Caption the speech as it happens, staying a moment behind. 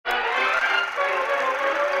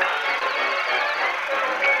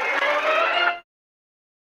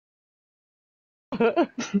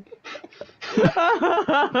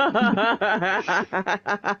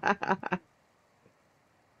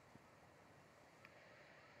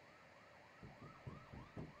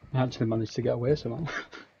I actually managed to get away somehow.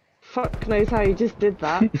 Fuck knows how you just did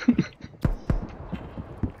that.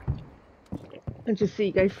 And just see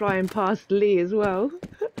you go flying past Lee as well.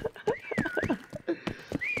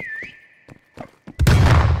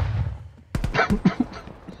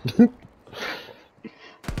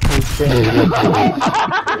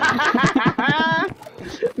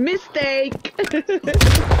 Mistake!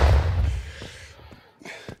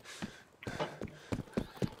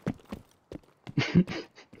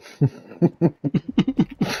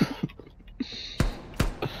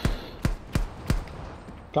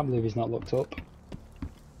 Can't believe he's not looked up.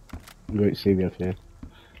 You won't see me up here.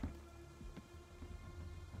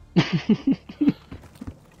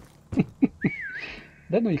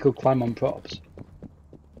 Didn't know you could climb on props.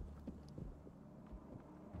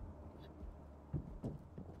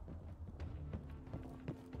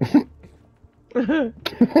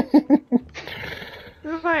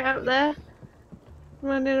 Right up there,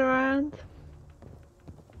 running around.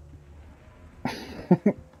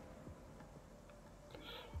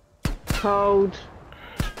 Cold.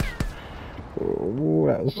 Oh,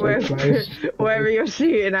 that was so close. Wherever you're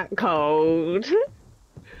shooting at, cold.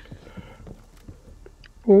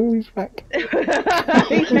 Oh, he's back. He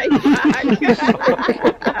came back.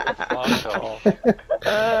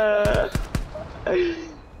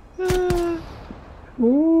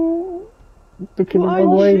 Ooh, looking the What wrong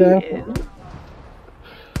are way you now. shooting?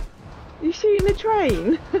 You shooting a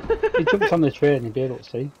train? He jumped on the train, he'd be able to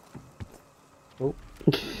see. Oh.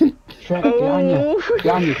 Shrek, behind you.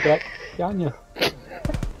 Behind you, Shrek. Behind you.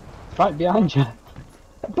 Right behind you.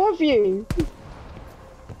 Above you.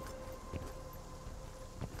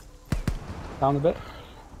 Down a bit.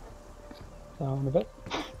 Down a bit.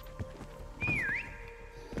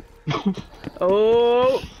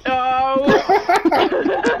 Oh, oh!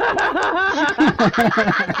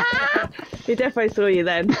 He definitely saw you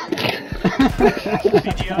then.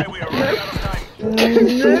 PGI, we are running out of time. No, he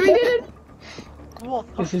didn't.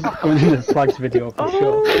 This is going in the Slaaags video for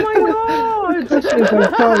sure. Oh my god!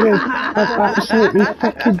 I'm dying. I'm absolutely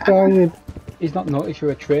fucking dying. He's not noticed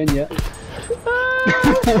you're a train yet.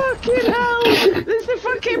 Oh, fucking hell! This is the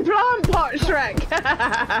fucking plant pot, Shrek!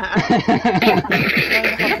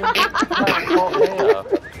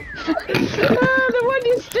 The one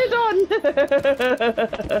you stood on!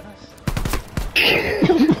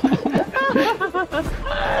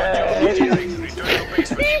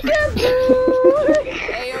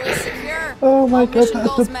 Oh my god,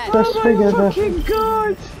 that's the best thing ever. Fucking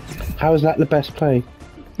god! How is that the best play?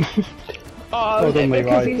 Oh, Well done,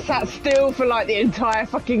 because Levi. he sat still for like the entire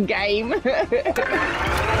fucking game.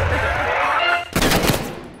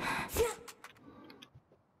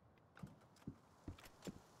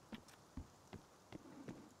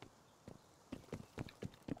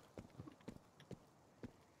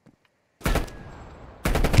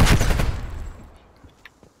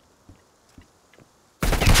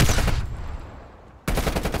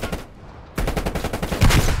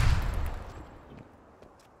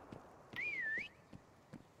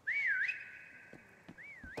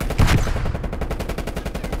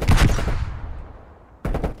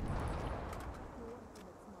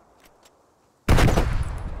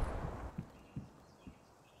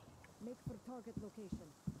 Make for target location.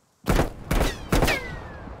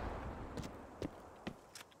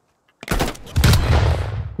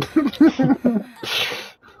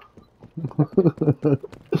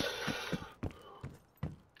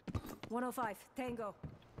 .105 Tango.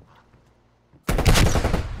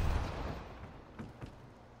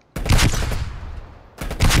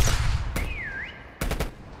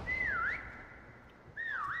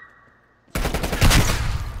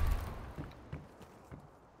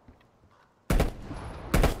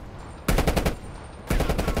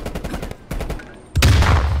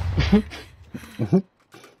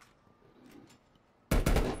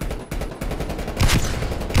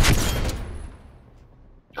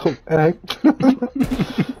 Oh, hello.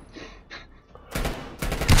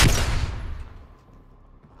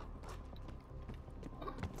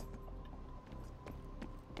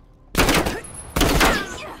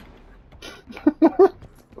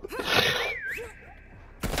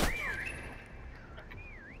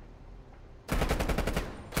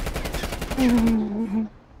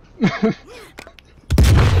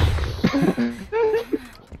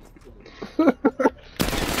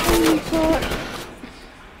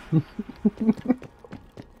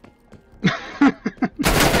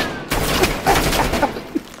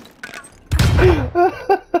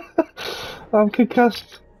 I'm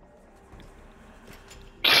concussed.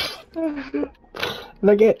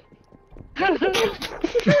 Look it.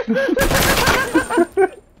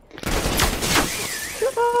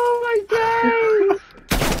 Oh my days!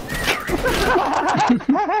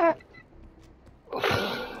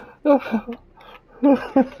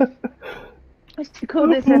 I should call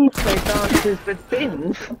this episode Dances with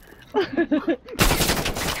Bins.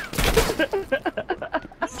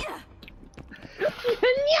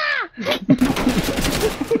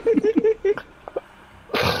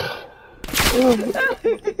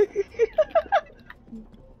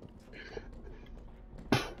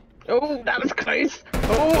 Oh, that was close.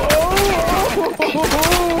 Oh,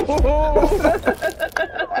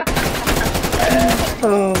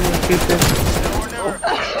 Oh my goodness.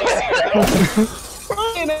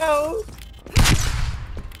 you know.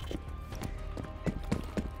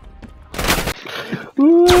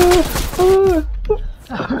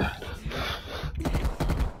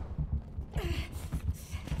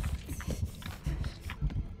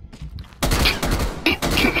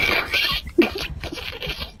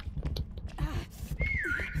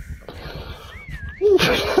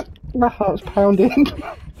 My heart's pounding.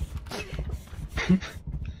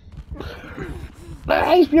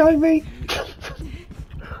 He's behind me.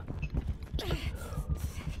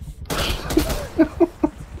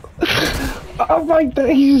 Oh my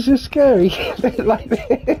days, this is scary. Like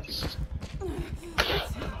this.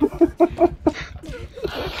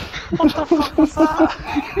 What the fuck was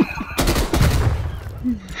that?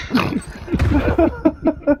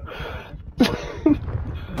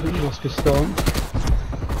 He must be stoned.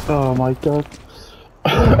 Oh my god.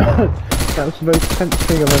 That was the most tense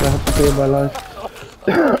thing I've ever had to do in my life.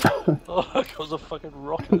 Oh, that was a fucking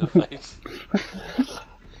rock in the face.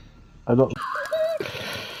 I'm not.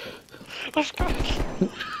 Let's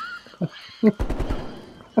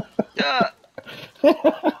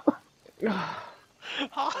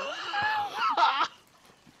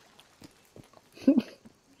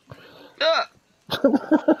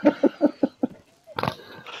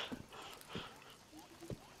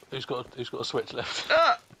go. Who's got a switch left?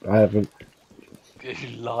 I haven't. You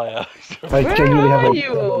liar. I genuinely Where are haven't.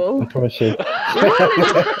 you all? I promise you. You're all in the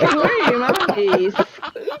fucking room, aren't you?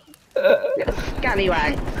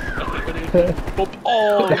 Scallywag.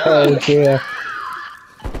 Oh, Oh dear.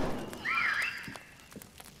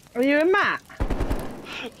 Are you a Matt?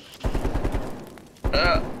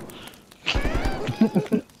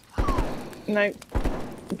 No.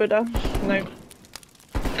 Buddha? No.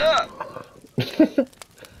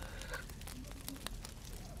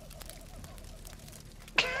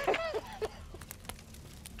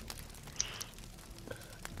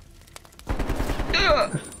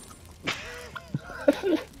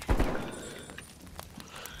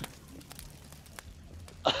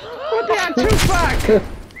 What the actual fuck?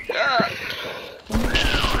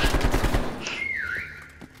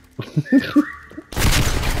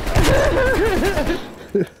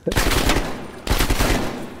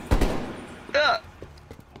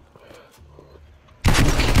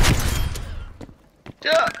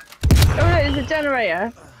 Oh no, it's a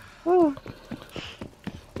generator. Oh.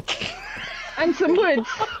 And some wood.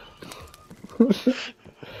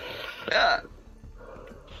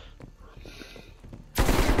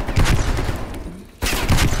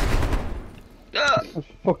 I was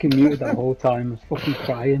fucking muted that whole time. I was fucking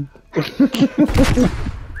crying.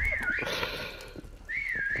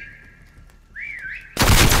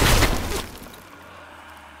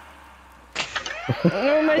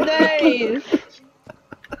 Oh my days!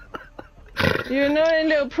 You annoying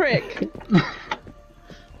little prick.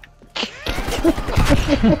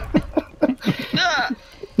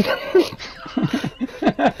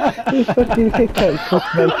 These fucking hiccups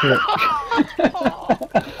just making it.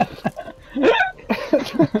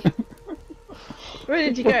 Where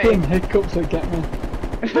did you go? Fucking hiccups that get me.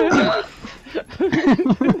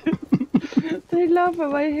 They laugh at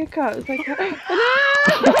my hiccups. Like, how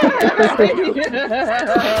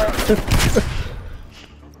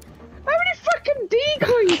many fucking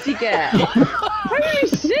decoys do you get? Where do you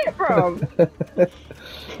shit from?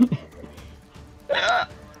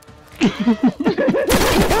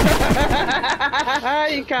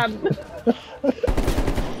 You can't.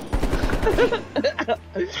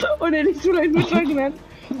 Oh, nearly swallowed my tongue, man.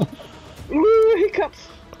 Ooh, hiccups.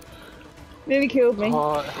 Nearly killed me.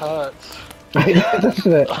 oh, it hurts.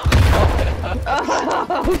 Doesn't it?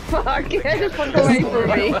 Oh, fuck. Get the fuck away from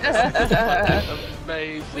me.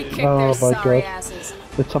 Amazing. We kicked Oh their my sorry God. asses.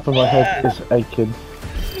 The top of my head is aching.